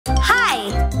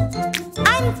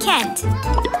Kent.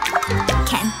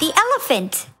 Kent the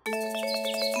Elephant.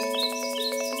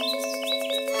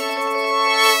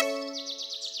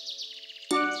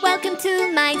 Welcome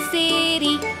to my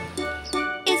city.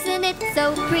 Isn't it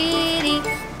so pretty?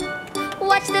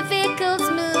 Watch the vehicles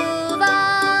move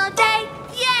all day.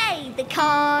 Yay! The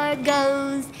car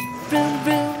goes vroom,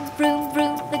 vroom, vroom,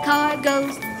 vroom. The car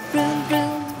goes vroom,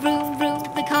 vroom, vroom, vroom.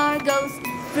 The car goes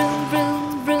vroom,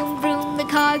 vroom, vroom, vroom. The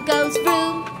car goes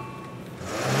vroom.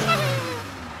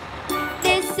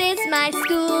 This is my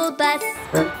school bus.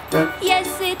 Yes,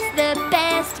 it's the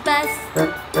best bus.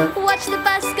 Watch the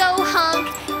bus go honk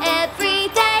every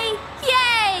day.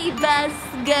 Yay! Bus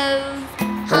goes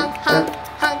honk, honk,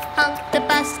 honk, honk. The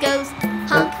bus goes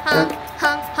honk, honk,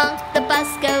 honk, honk. The bus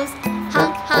goes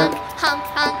honk, honk, honk,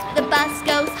 honk. The bus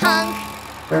goes honk.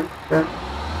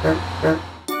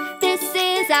 This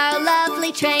is our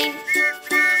lovely train.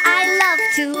 I love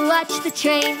to watch the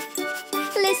train.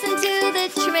 Listen to the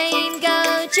train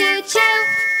go choo-choo.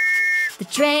 The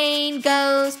train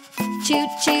goes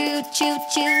choo-choo,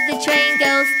 choo-choo. The train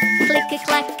goes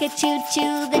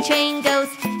click-a-clack-a-choo-choo. The train goes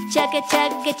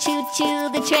chugga-chugga-choo-choo.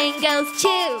 The train goes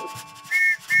choo.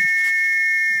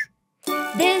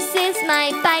 This is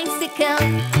my bicycle.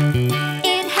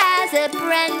 It has a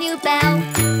brand new bell.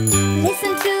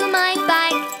 Listen to my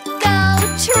bike go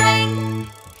tring.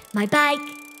 My bike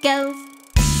goes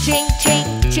tring, tring,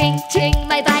 tring, tring.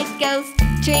 My bike goes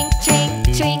tring, tring,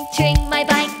 tring, tring. My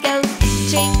bike goes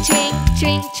tring, tring,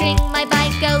 tring, tring. My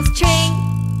bike goes tring.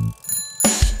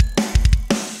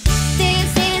 This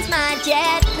is my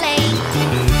jet plane,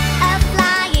 a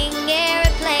flying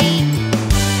airplane.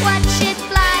 Watch it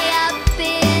fly up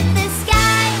in the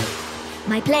sky.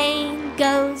 My plane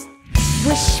goes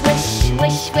whoosh, whoosh,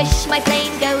 whoosh, whoosh. My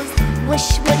plane goes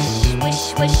whoosh, whoosh,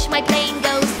 whoosh, whoosh. My plane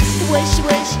goes whoosh,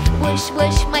 whoosh, whoosh,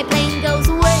 whoosh. My plane goes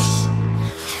whoosh.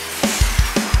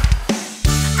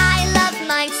 I love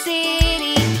my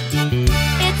city.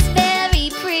 It's very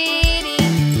pretty.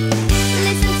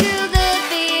 Listen to the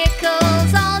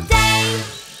vehicles all day.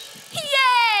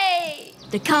 Yay!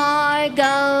 The car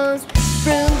goes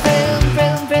vroom, vroom,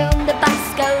 vroom, vroom. The bus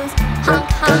goes honk,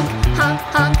 honk, honk,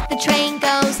 honk. The train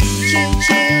goes choo,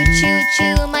 choo, choo,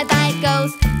 choo. My bike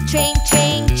goes tring,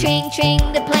 tring, tring, tring.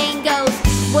 The plane goes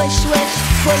whoosh, whoosh,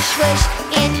 whoosh, whoosh.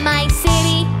 In my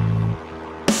city.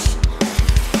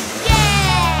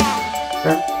 Yeah!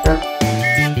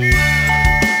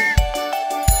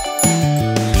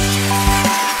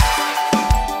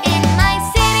 In my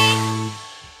city.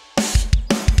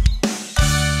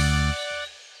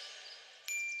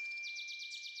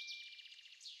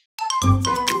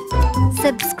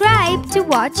 Subscribe to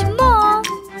watch more.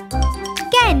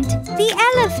 Kent the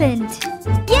Elephant.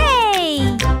 Yay!